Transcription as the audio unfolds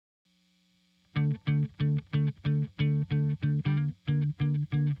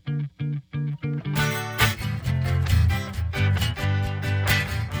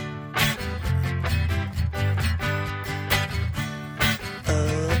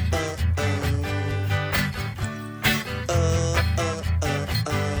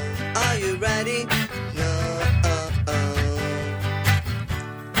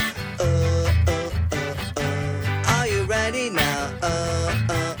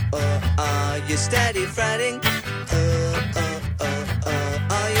you're steady fretting.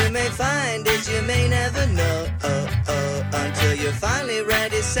 All you may find is you may never know. Until you're finally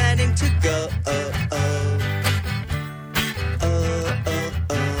ready, setting to go.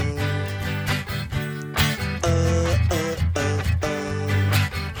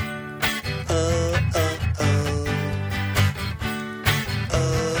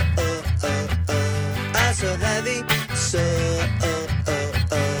 So heavy, so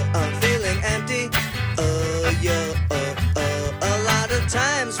I'm feeling empty. A lot of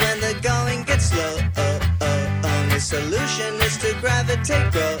times when the going gets slow, only solution is to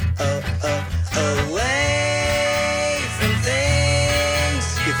gravitate, go away from things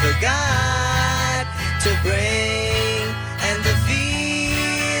you forgot to bring, and the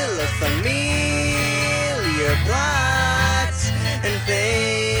feel of familiar plots and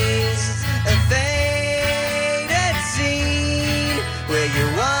things, a faded scene where you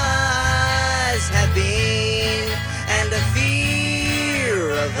was, have been, and a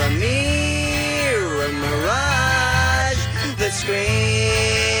fear of a mirror mirage that screams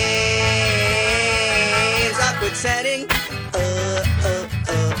awkward setting.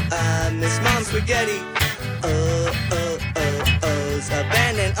 I miss mom's spaghetti.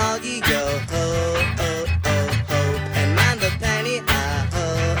 Abandon all ye go. And mind the penny.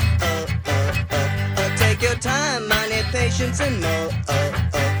 Take your time, money, patience, and more.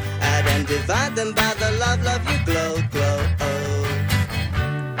 Add and divide them by the love you glow.